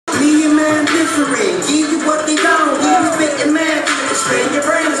different. Give you what they don't. We be spitting mad. Expand your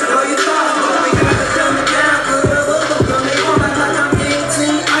brain, explore your thoughts. But we gotta dumb it down. Cause the other gun, they all act like I'm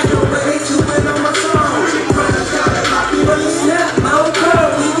 18. I know what they chewing on my song. Brothers gotta lock me on the snap. No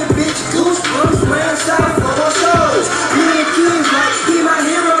code. We the bitch goosebumps. Ran south for our shows. Me and kids like, he my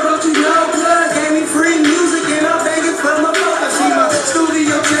hero, don't you know? Cuz gave me free music and I'm begging for my phone. I see my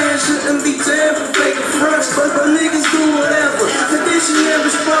studio tan shouldn't be tan for faking fronts. But the niggas do whatever. Tradition and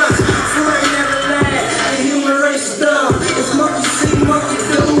response. Free never lie. The human race is dumb. It's monkey see, monkey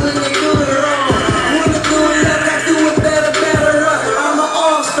do when they do it wrong. Wanna do it like I do it better, better up. I'm an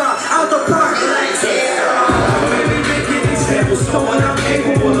all-star, out the park like hell. Maybe making examples, showing I'm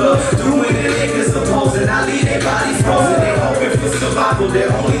capable of doing it. Niggas opposing, I leave their bodies frozen. They hoping for survival,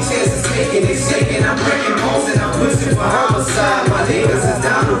 their only chance is taking. They shaking, I'm breaking bones and I'm pushing for homicide. My niggas is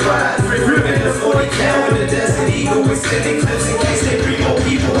down to ride. Ripping the 40 cal with the Desert Eagle, extending clips in case they bring more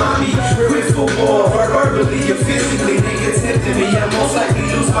people on me. Quit for war, verbally or physically. Niggas tempting me, I most likely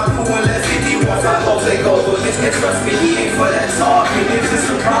lose my cool unless 51 follows they go. But and trust me, he ain't for that talking. If it's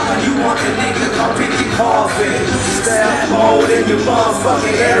a problem, you want the nigga, come pick your coffin. Stab mode in your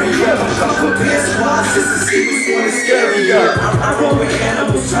motherfucking area. Come compare squads just to see which one is scarier. I roll with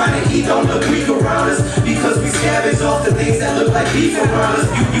animals trying to eat, don't look weak around us. Because we scavenge off the things that look like beef around us.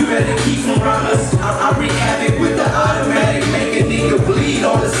 You better keep from around us. I wreak havoc with the automatic, make a nigga bleed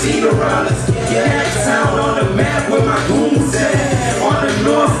on the scene around us. Yeah, town on the map where my goons at. On the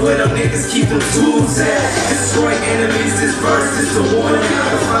north where them niggas keep them tools at. Destroy enemies, this verse is the warning.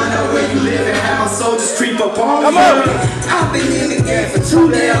 To find out where you live and have my soldiers creep up on me. I've been in the game for too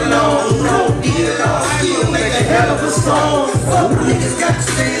damn long. No deal, I'll still make a hell of a song. Fuck niggas got you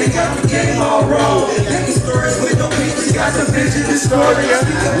saying they got the game all wrong. Making stories with no pictures, got the vision distorted.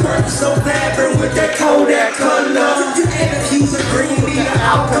 Speaking purpose so vibrant with that Kodak color. And accuse of bringing me the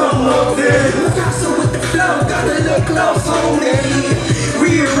outcome of it. So with the flow, gotta look close on me.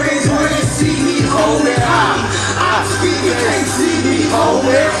 Rearrange when you see me, homie. I'm speaking, can't see me,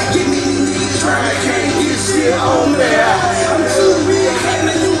 homie. Give me these trying, can't get shit on me. I'm too real, can't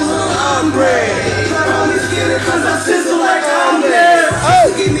do hombre. My homies get it cause I sizzle like I'm there.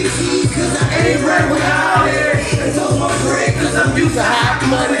 Give me keys cause I ain't right without it. And told my friend cause I'm used to hot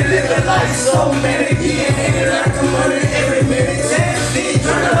money. Living life so many, getting handed like the money every minute. Chance it,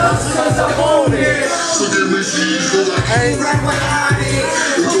 turn it up cause I'm on it. So give me keys cause I ain't right without it.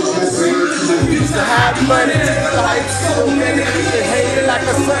 And told my friend cause I'm used to hot money. Living life so many, getting handed like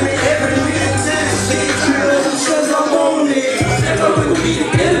the money every minute. Chance it, turn it up cause I'm on it. And I'm gonna be the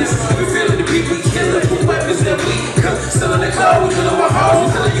illest. We feeling the people we killing. With weapons that we come. Still in the clothes, killing my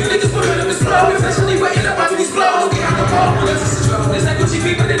hoes. Telling you niggas put rhythm explode. Especially waiting up watching these flows. Behind the ball, it's trouble. It's like Gucci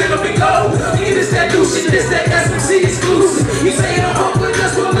people that ain't no big gold. Yeah, this that new shit, this that SMC exclusive. You say I'm up with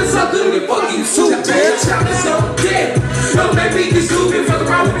us, well it's up to me. Fuck you too, bitch. I'm so dead. Don't make me be stupid. Fuck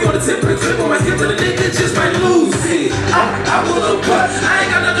around with me on the tip of the clip on my hip, and the nigga just might lose it. I will look, but I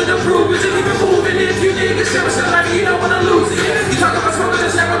ain't got nothing to prove. But you keep it moving if you niggas show shit like you